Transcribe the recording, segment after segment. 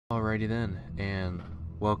Alrighty then, and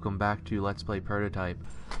welcome back to Let's Play Prototype.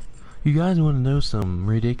 You guys want to know some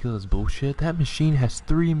ridiculous bullshit? That machine has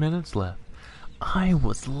 3 minutes left. I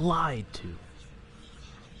was lied to.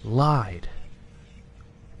 Lied.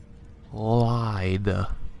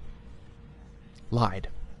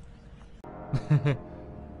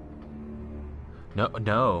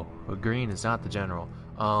 No, Green is not the general.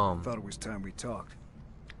 Thought it was time we talked.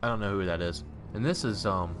 I don't know who that is. And this is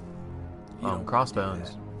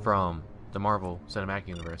Crossbones from the Marvel Cinematic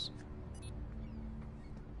Universe.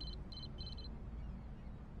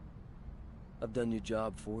 I've done your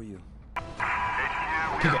job for you.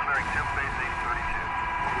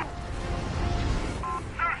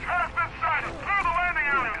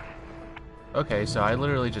 Okay, so I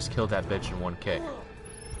literally just killed that bitch in one kick.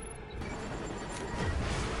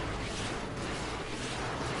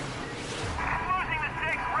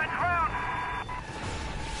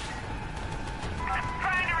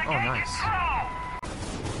 Oh, nice.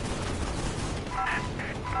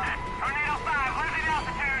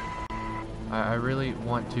 I really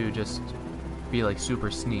want to just be like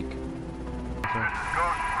super sneak.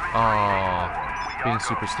 Oh, being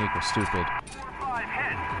super sneak was stupid.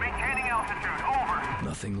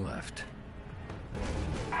 Nothing left.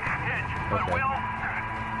 Okay.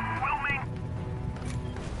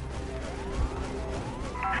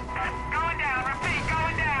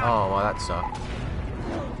 Oh, well, that sucked.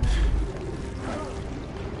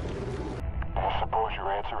 I suppose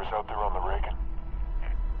your answer is out there on the Reagan?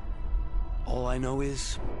 All I know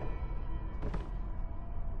is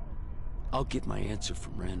I'll get my answer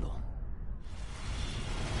from Randall.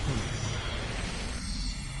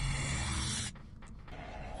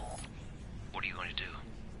 What are you going to do?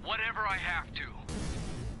 Whatever I have to.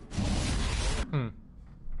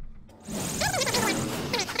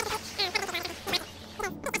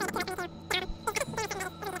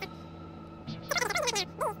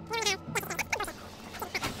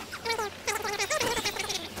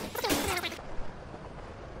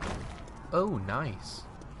 Oh, nice.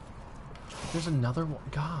 There's another one.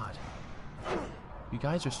 God. You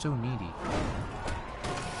guys are so needy.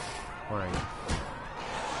 Where are you?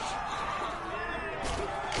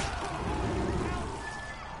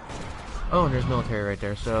 Oh, and there's military right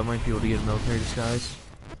there, so I might be able to get a military disguise.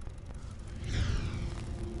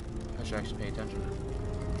 I should actually pay attention.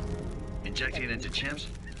 Injecting it into chimps?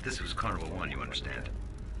 This was Carnival 1, you understand.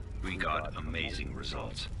 We got amazing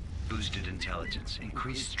results. Boosted intelligence,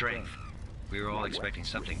 increased strength. We were all expecting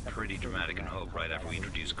something pretty dramatic in Hope right after we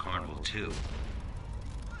introduced Carnival 2.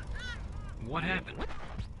 What happened?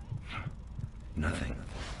 Nothing.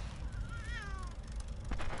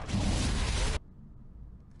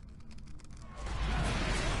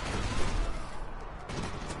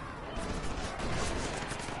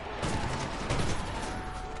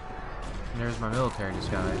 And there's my military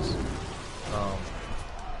disguise.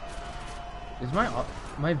 Is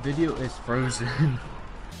my video is frozen.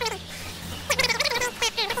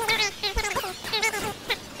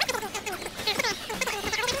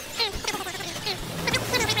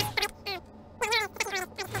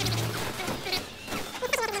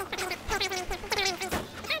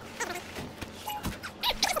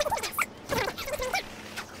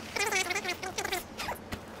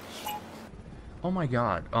 Oh my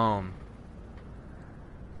god,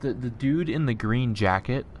 the dude in the green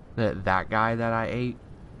jacket, that guy that I ate,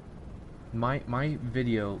 my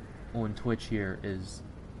video on Twitch here is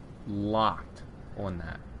locked on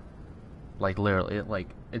that. Like literally,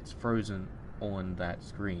 it's frozen on that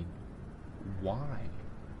screen. Why?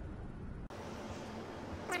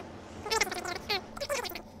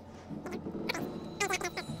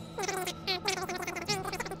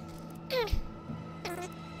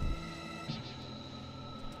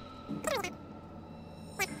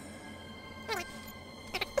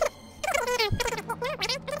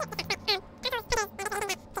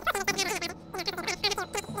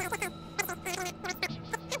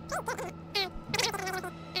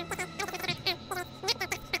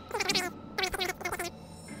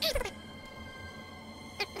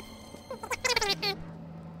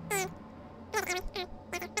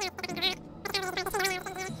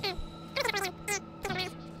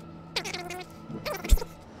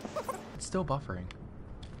 Still buffering.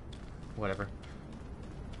 Whatever.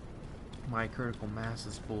 My critical mass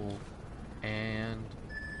is full. And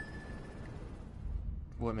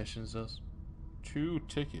what mission is this? 2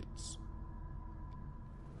 tickets.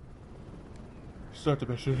 Start the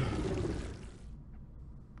mission.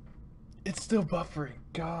 It's still buffering.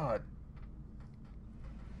 God.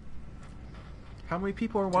 How many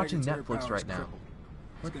people are watching Netflix right now?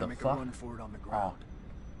 What the fuck? Run for it on the ground.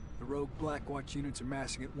 The rogue Blackwatch units are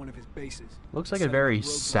massing at one of his bases. Looks like a Setting very up roadblocks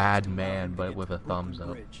sad to allow man, him to but get with to a thumbs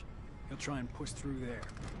Brooklyn up. Bridge. He'll try and push through there.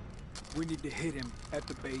 We need to hit him at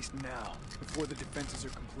the base now, before the defenses are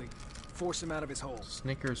complete. Force him out of his hole.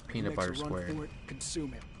 Snickers If he peanut makes a butter run square. for it,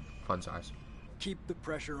 consume him. Fun size. Keep the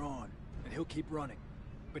pressure on, and he'll keep running.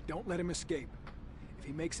 But don't let him escape. If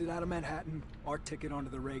he makes it out of Manhattan, our ticket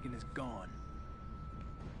onto the Reagan is gone.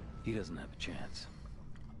 He doesn't have a chance.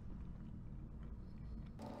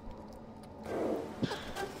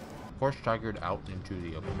 Force Tigered out into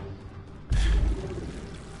the open.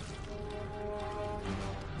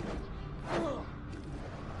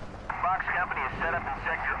 Fox Company is set up in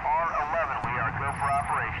Sector R11. We are go for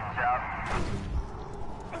operations. Out.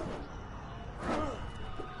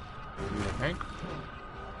 You need a tank?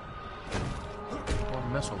 Or a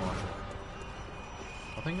missile launcher?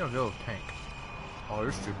 I think I'll go with tank. Oh,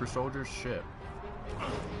 there's super soldiers? Shit.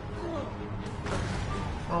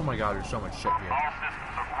 Oh my god, there's so much shit here. All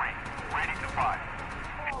systems are free. Ready to fire.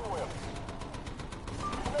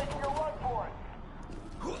 Making a run for it.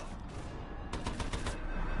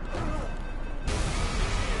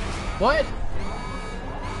 What?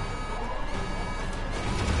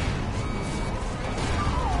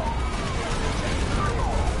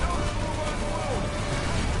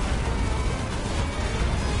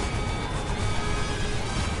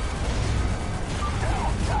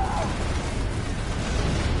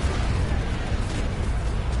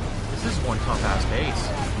 This is one tough ass base.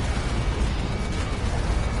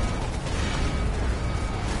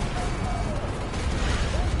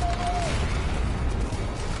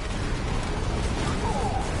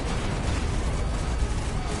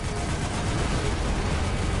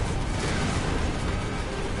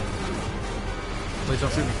 Please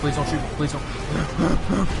don't shoot me, please don't shoot me, please don't.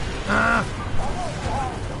 Ah!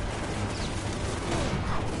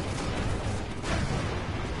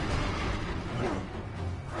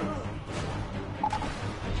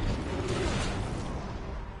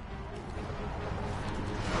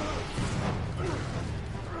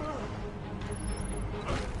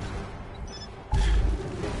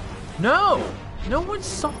 No! No one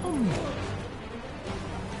saw me!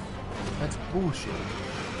 That's bullshit.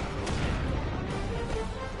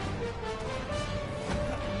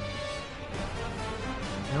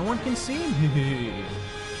 No one can see me.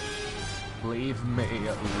 Leave me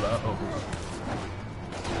alone.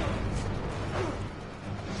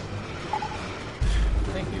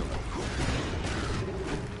 Thank you.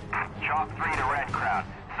 Chalk 3 to Red Crowd.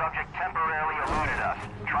 Subject temporarily eluded us.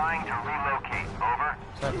 Trying to relocate. Over.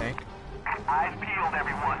 Is that tank? Eyes peeled,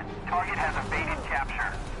 everyone. Target has evaded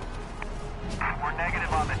capture. We're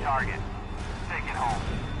negative on the target. Take it home.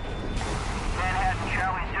 Manhattan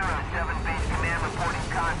Charlie 07 base command reporting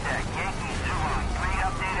contact. Yankee Zulu 3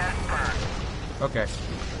 update as per. Okay.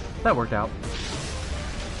 That worked out.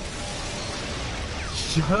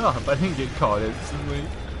 Shut up, I didn't get caught instantly.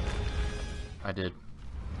 I did.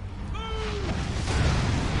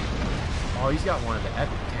 Oh, he's got one of the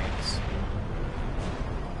epic tanks.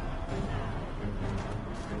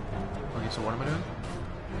 Okay, so what am I doing?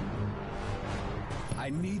 I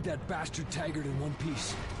need that bastard Taggart in one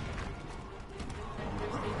piece.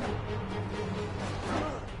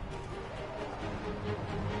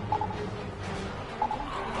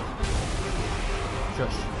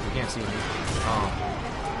 Shush, you can't see me.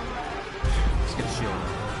 Let's get a shield.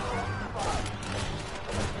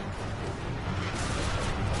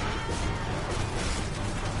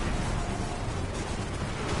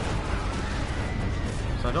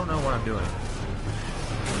 So I don't know what I'm doing.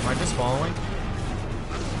 Am I just following?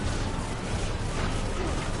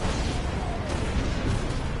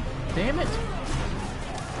 Damn it!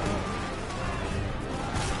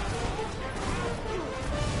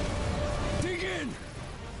 Dig in!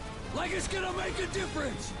 Like it's gonna make a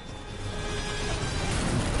difference!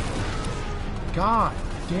 God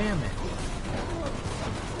damn it!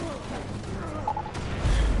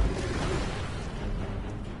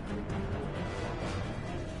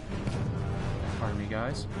 Pardon me,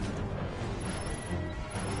 guys.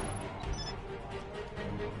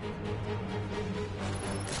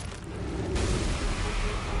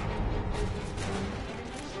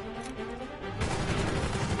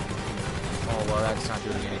 Oh, well, that's not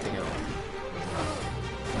doing anything at all.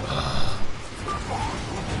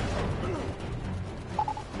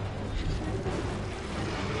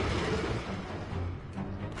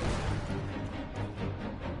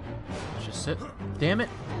 Just sit. Damn it!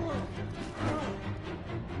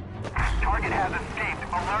 Target has escaped.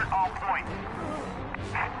 Alert all points.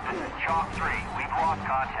 This is Chalk 3. We've lost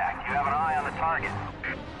contact. You have an eye on the target.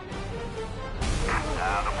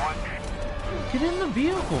 The point. Get in the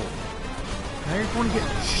vehicle. Now you're going to get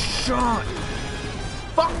shot.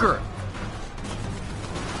 Fucker.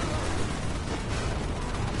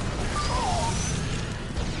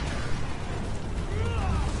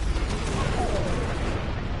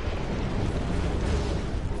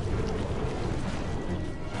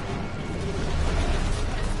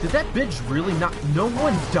 Did that bitch really not? No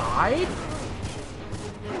one died?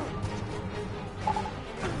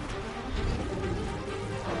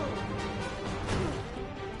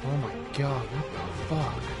 Oh my god, what the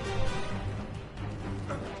fuck?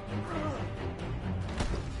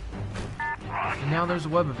 And now there's a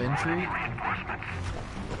web of entry?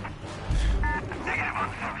 Negative on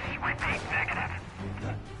source. Repeat, negative.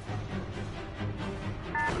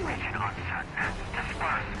 Region uncertain.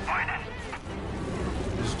 Disperse. Find it.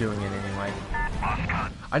 Just doing it anyway.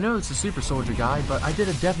 I know it's a super soldier guy, but I did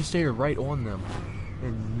a devastator right on them.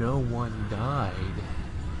 And no one died.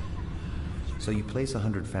 So you place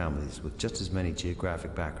 100 families with just as many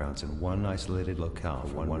geographic backgrounds in one isolated locale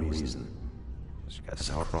for one reason. That's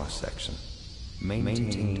our cross-section.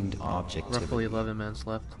 Maintained objectivity. Roughly 11 minutes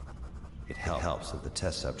left. It helps that the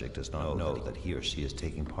test subject does not know that he or she is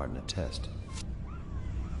taking part in a test.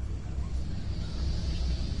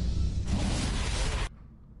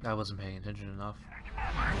 I wasn't paying attention enough.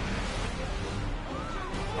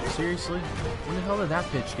 Seriously? When the hell did that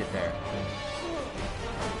bitch get there?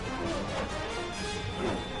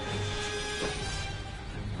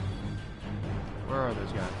 Where are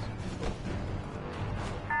those guys?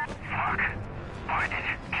 Fuck. Find it.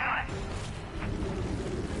 Kill it.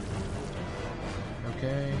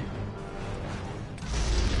 Okay.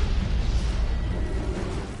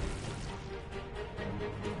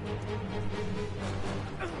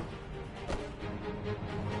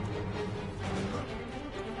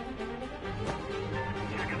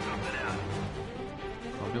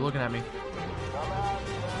 Don't be looking at me.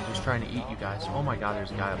 I'm just trying to eat you guys. Oh my god, there's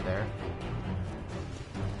a guy up there.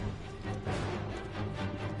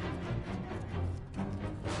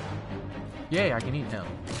 Yay, I can eat him.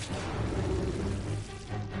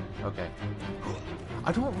 Okay.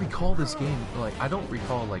 I don't recall this game, like, I don't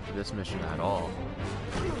recall, like, this mission at all.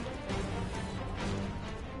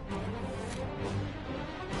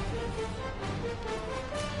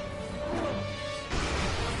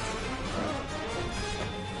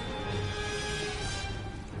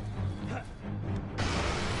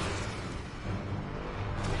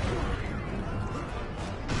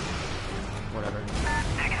 Whatever.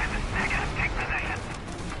 Negative. Take position.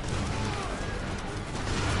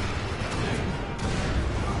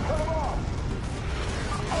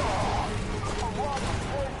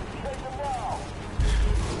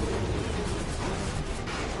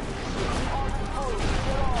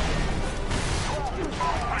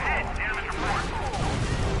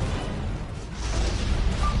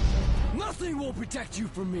 Nothing will protect you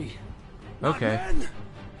from me. Okay. Not men,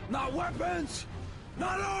 not weapons,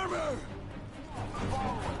 not armor.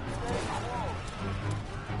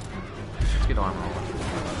 Let's get armor on.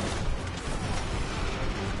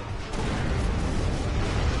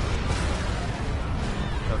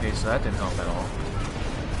 Okay, so that didn't help at all.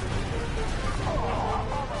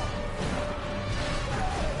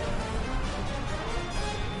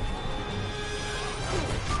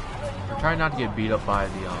 I'm trying not to get beat up by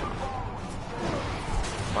the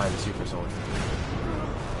super soldier.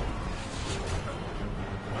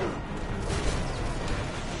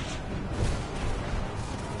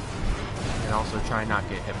 And also try not to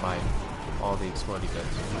get hit by all the exploding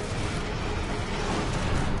bits.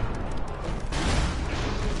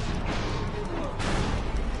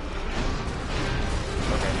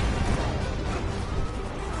 Okay.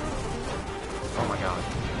 Oh my god.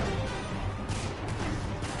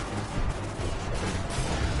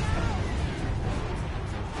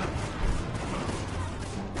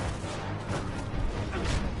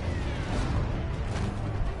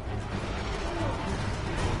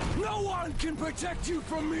 No one can protect you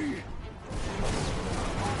from me.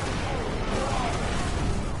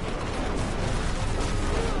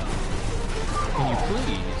 Can you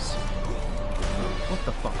please? What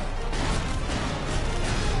the fuck?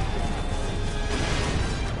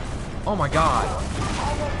 Oh my god.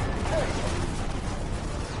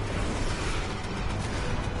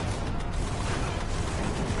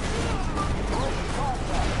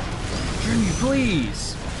 Can you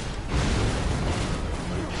please?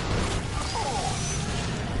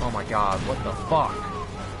 Oh my god, what the fuck?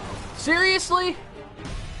 Seriously?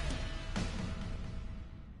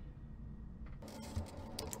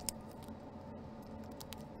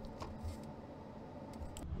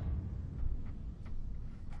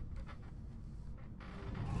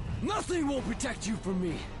 Nothing will protect you from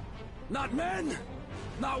me. Not men,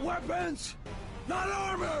 not weapons, not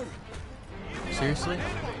armor. Seriously?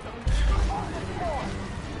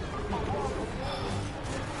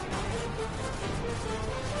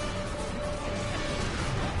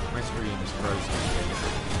 My screen is frozen.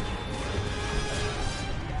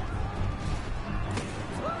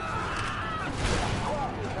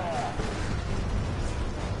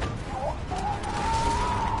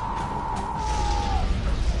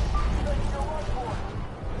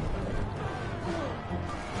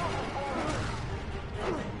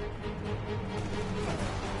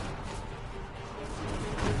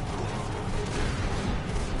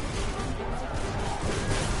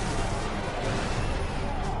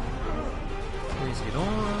 Get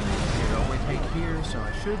on. It only take here, so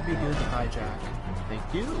I should be good to hijack.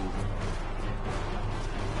 Thank you.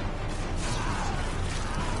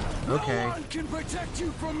 Okay. No one can protect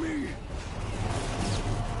you from me.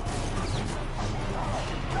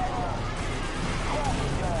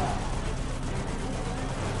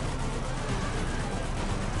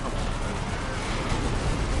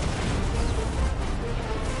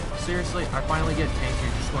 Seriously, I finally get tank.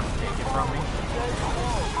 You're just going to take it from me?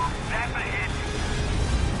 That's a hit.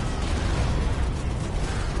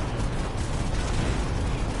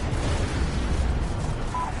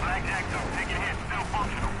 Blackjack 2, take a hit. Still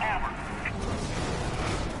functional. Over.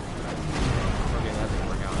 Okay, that didn't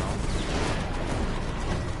work out at all.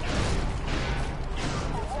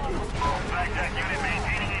 Blackjack unit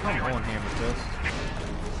maintaining Come on, Hammer Fist.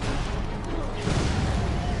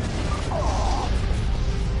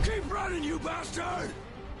 Keep running, you bastard!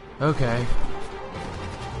 Okay.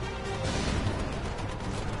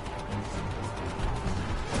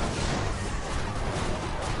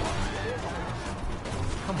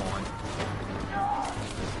 Come on.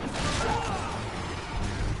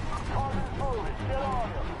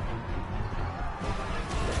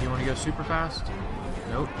 You want to go super fast?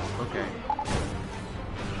 Nope. Okay.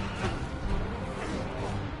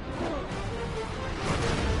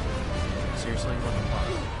 Seriously, what the fuck?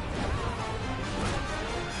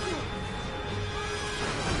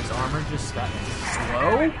 Is armor just that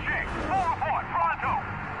slow?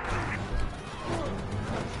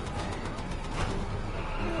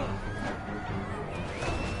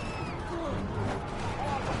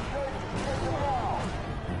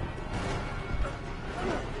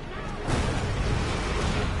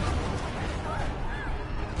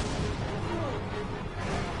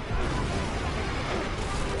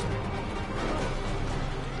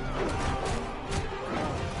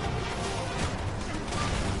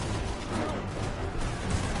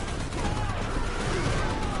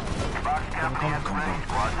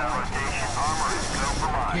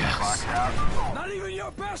 Yes. Not even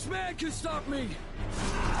your best man can stop me!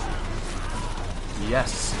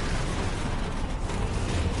 Yes.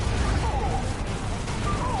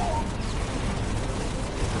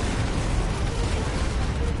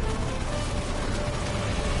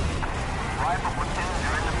 Rifle platoons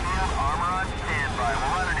are in the field. Armor on standby.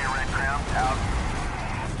 We're running here, Red Crown. Out.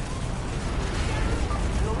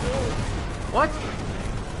 What?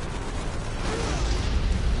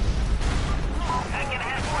 Taking a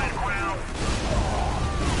hit, Red Crown.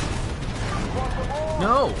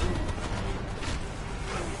 No.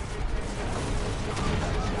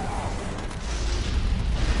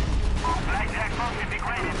 Blackjack function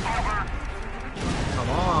degraded. Over. Come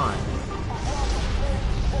on.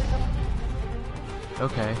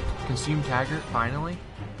 Okay. Consume Taggart, finally.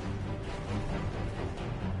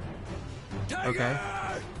 Okay.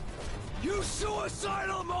 Tiger! You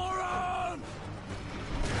suicidal moron!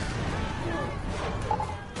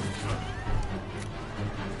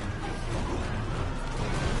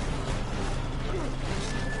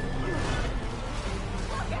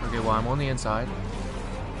 Okay, well, I'm on the inside.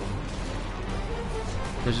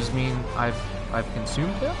 Does this mean I've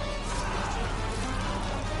consumed him?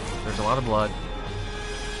 There's a lot of blood.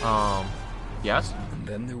 Yes? And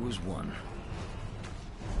then there was one.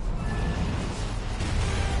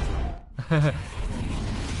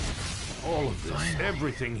 All of this,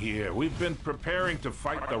 everything here, we've been preparing to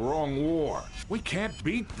fight the wrong war. We can't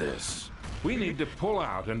beat this. We need to pull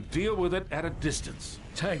out and deal with it at a distance.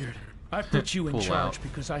 Taggart, I put you in Pull charge out.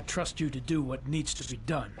 because I trust you to do what needs to be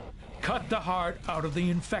done. Cut the heart out of the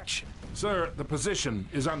infection. Sir, the position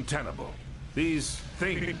is untenable. These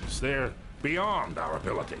things, they're beyond our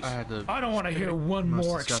abilities. I had to. I don't want to hear one Most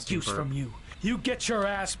more disgusting excuse burp. from you. You get your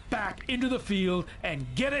ass back into the field and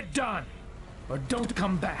get it done. Or don't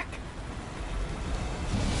come back.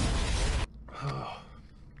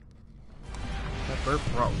 That burp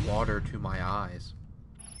brought water to my eyes.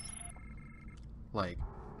 Like,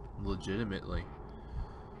 legitimately.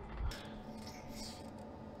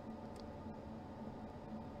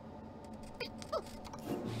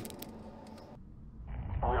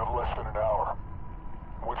 We have less than an hour.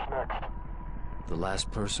 What's next? The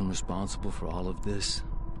last person responsible for all of this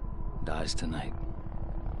dies tonight.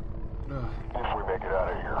 If we make it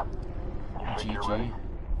out of here. You think you're ready? GG.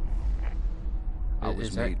 I was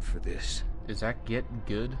Is that- made for this. Is that get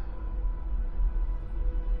good?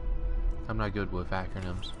 I'm not good with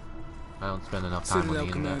acronyms. I don't spend enough time on the Citadel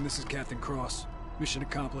internet. Command, this is Captain Cross. Mission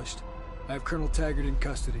accomplished. I have Colonel Taggart in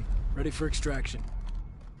custody, ready for extraction.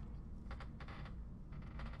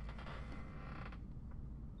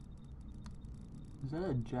 Is that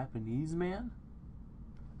a Japanese man?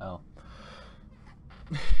 Oh.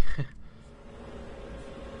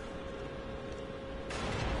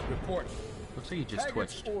 Report. Looks like he just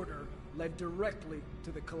Taggart's twitched. order led directly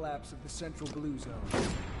to the collapse of the central blue zone.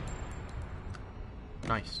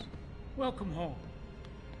 Nice. Welcome home.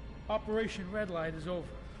 Operation Red Light is over.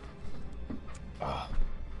 Oh,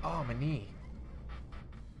 my knee.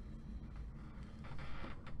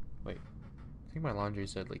 Wait. I think my laundry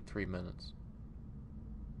said like 3 minutes.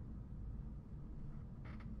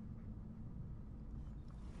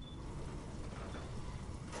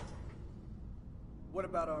 What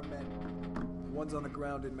about our men? The ones on the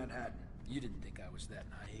ground in Manhattan. You didn't think I was that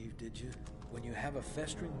naive, did you? When you have a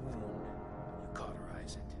festering wound, you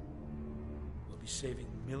cauterize it. We'll be saving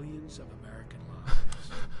millions of American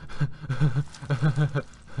lives.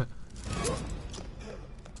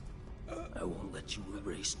 I won't let you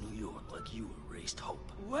erase New York like you erased hope.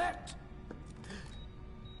 Let!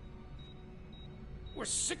 We're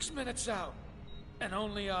 6 minutes out, and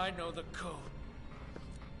only I know the code.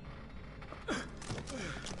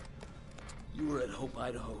 You were at Hope,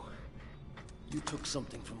 Idaho. You took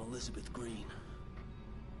something from Elizabeth Green.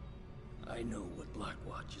 I know what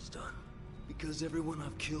Blackwatch has done. Because everyone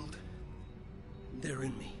I've killed, they're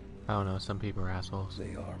in me. I don't know, some people are assholes.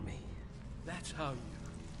 They are me. That's how you...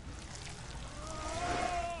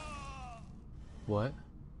 What?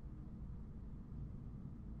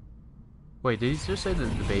 Wait, did he just say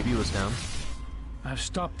that the baby was down? I've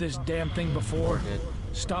stopped this damn thing before. Or did?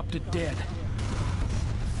 Stopped it dead.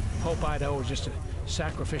 Hope Idaho was just a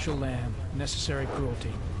sacrificial lamb. Necessary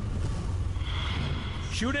cruelty.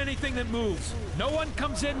 Shoot anything that moves. No one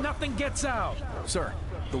comes in, nothing gets out. Sir,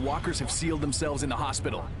 the walkers have sealed themselves in the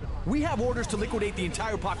hospital. We have orders to liquidate the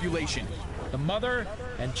entire population. The mother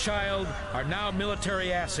and child are now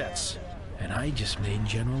military assets. And I just made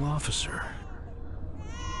general officer.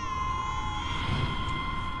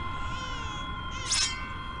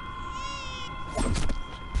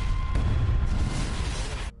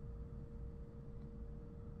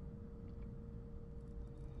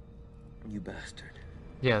 You bastard.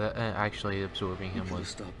 Yeah, that, actually absorbing him You was...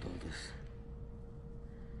 stopped all this.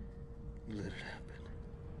 You let it happen.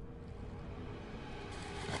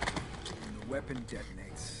 When the weapon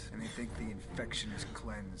detonates, and they think the infection is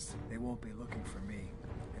cleansed, they won't be looking for me.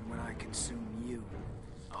 And when I consume you,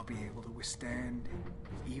 I'll be able to withstand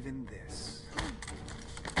even this.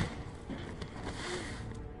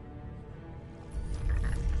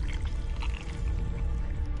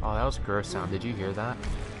 Oh, that was a gross sound. Did you hear that?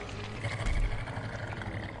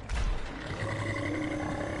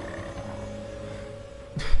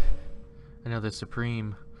 I know the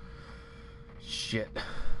Supreme... Shit.